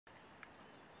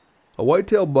A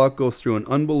whitetail buck goes through an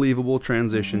unbelievable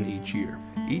transition each year.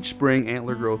 Each spring,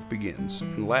 antler growth begins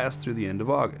and lasts through the end of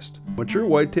August. Mature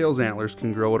whitetail's antlers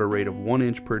can grow at a rate of 1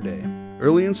 inch per day.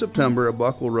 Early in September, a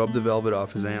buck will rub the velvet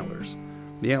off his antlers.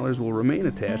 The antlers will remain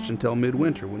attached until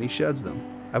midwinter when he sheds them.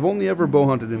 I've only ever bow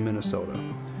hunted in Minnesota.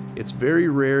 It's very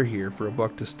rare here for a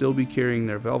buck to still be carrying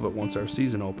their velvet once our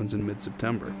season opens in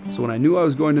mid-September. So when I knew I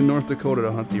was going to North Dakota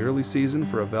to hunt the early season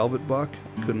for a velvet buck,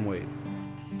 I couldn't wait.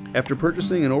 After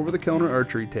purchasing an over-the-counter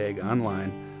archery tag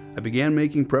online, I began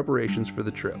making preparations for the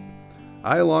trip.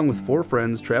 I, along with 4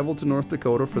 friends, traveled to North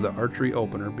Dakota for the archery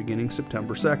opener beginning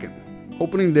September 2nd.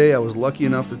 Opening day, I was lucky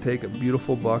enough to take a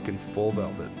beautiful buck in full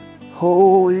velvet.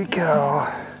 Holy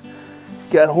cow.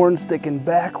 Got horn sticking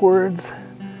backwards,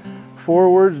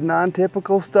 forwards,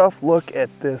 non-typical stuff. Look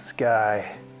at this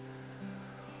guy.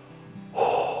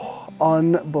 Oh,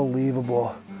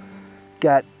 unbelievable.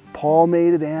 Got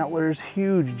palmated antlers,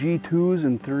 huge G2s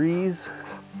and 3s.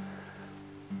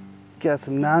 Got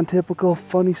some non-typical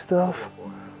funny stuff.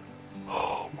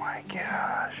 Oh my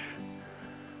gosh.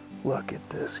 Look at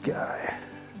this guy.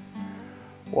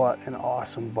 What an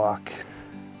awesome buck.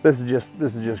 This is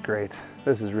just great.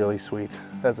 This is really sweet.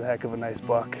 That's a heck of a nice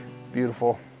buck.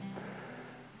 Beautiful.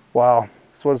 Wow,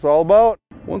 that's what it's all about.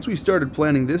 Once we started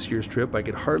planning this year's trip, I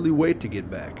could hardly wait to get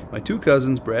back. My 2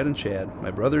 cousins, Brad and Chad, my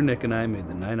brother Nick, and I made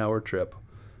the 9-hour trip.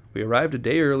 We arrived a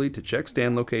day early to check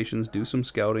stand locations, do some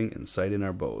scouting, and sight in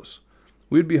our bows.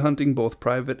 We would be hunting both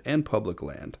private and public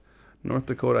land. North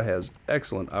Dakota has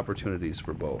excellent opportunities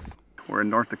for both. We're in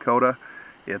North Dakota.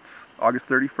 It's August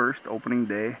 31st, opening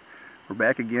day. We're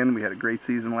back again. We had a great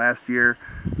season last year.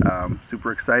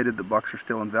 Super excited. The bucks are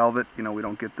still in velvet. You know, we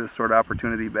don't get this sort of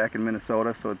opportunity back in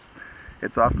Minnesota, so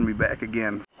it's awesome to be back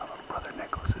again. My little brother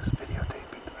Nicholas is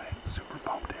videotaping tonight. Super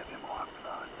pumped to have him along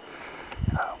with us.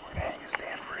 We're gonna hang a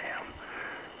stand for him.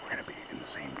 We're gonna be in the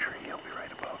same tree. He'll be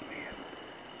right above me,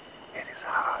 and it is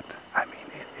hot. I mean,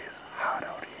 it is hot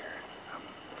out here. I'm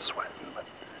sweating, but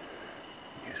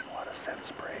I'm using a lot of scent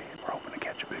spray. We're hoping to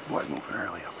catch a big boy moving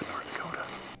early up in North Dakota.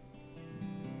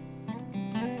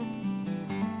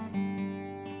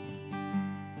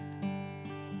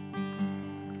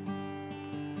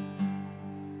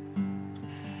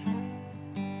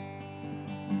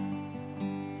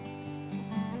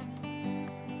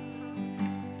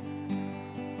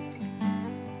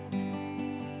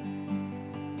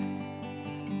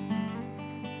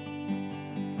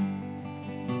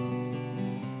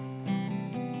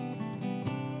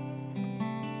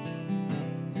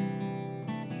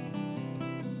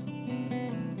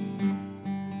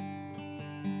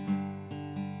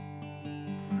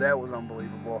 That was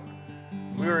unbelievable.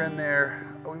 We were in there,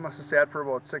 we must have sat for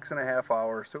about 6.5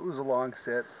 hours, so it was a long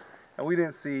sit, and we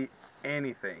didn't see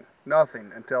anything,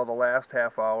 nothing, until the last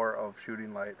half hour of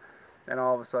shooting light. And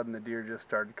all of a sudden the deer just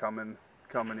started coming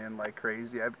in like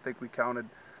crazy. I think we counted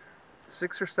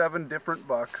 6 or 7 different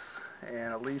bucks,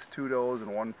 and at least 2 does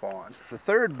and 1 fawn. The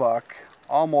third buck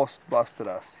almost busted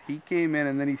us. He came in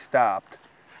and then he stopped.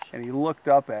 And he looked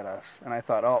up at us, and I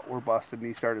thought, oh, we're busted, and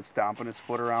he started stomping his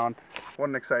foot around. What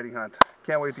an exciting hunt.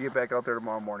 Can't wait to get back out there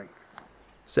tomorrow morning.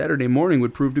 Saturday morning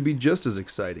would prove to be just as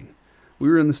exciting. We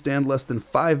were in the stand less than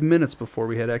 5 minutes before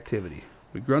we had activity.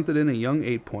 We grunted in a young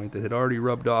 8-point that had already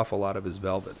rubbed off a lot of his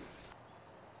velvet.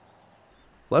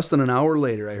 Less than an hour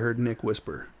later, I heard Nick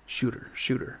whisper, "Shooter,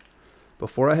 shooter."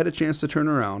 Before I had a chance to turn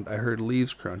around, I heard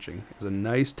leaves crunching as a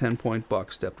nice 10-point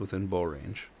buck stepped within bow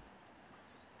range.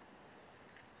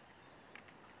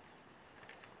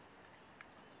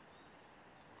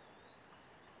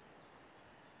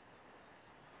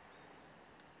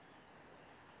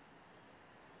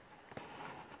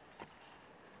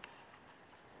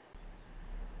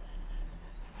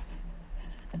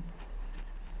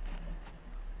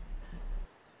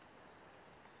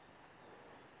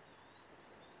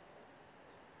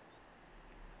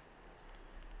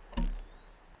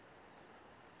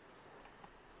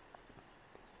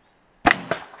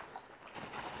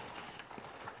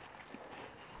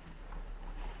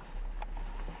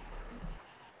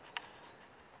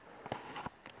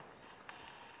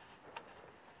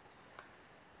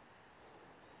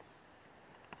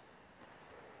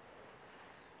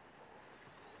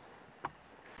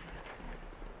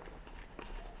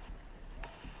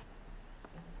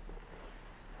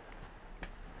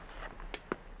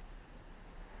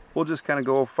 We'll just kind of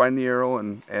go find the arrow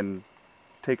and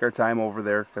take our time over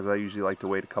there, because I usually like to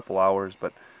wait a couple hours,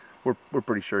 but we're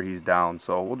pretty sure he's down,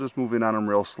 so we'll just move in on him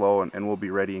real slow, and we'll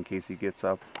be ready in case he gets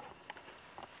up.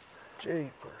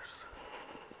 Japers.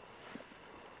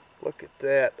 Look at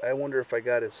that. I wonder if I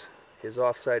got his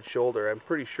offside shoulder. I'm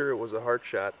pretty sure it was a heart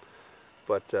shot,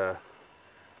 but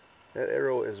That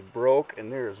arrow is broke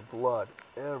and there is blood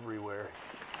everywhere.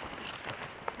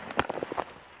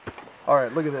 All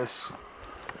right, look at this.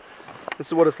 This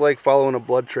is what it's like following a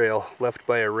blood trail left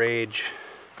by a rage.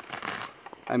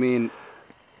 I mean,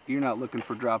 you're not looking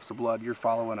for drops of blood, you're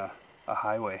following a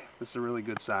highway. This is a really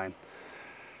good sign.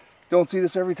 Don't see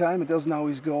this every time, it doesn't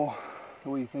always go the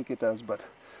way you think it does, but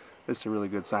this is a really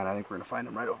good sign. I think we're gonna find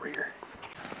them right over here.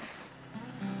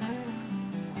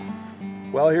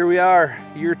 Well, here we are,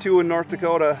 year 2 in North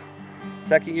Dakota.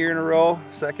 Second year in a row,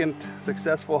 second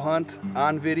successful hunt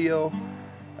on video.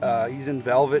 He's in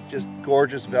velvet, just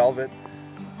gorgeous velvet.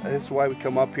 This is why we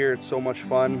come up here, it's so much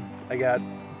fun.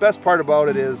 Best part about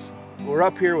it is we're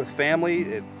up here with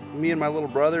family. Me and my little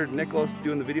brother, Nicholas,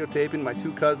 doing the videotaping, my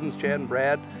 2 cousins, Chad and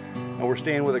Brad, and we're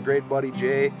staying with a great buddy,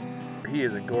 Jay. He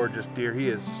is a gorgeous deer. He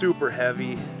is super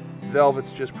heavy.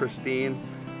 Velvet's just pristine.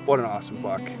 What an awesome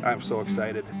buck. I'm so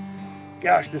excited.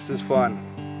 Gosh, this is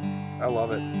fun. I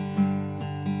love it.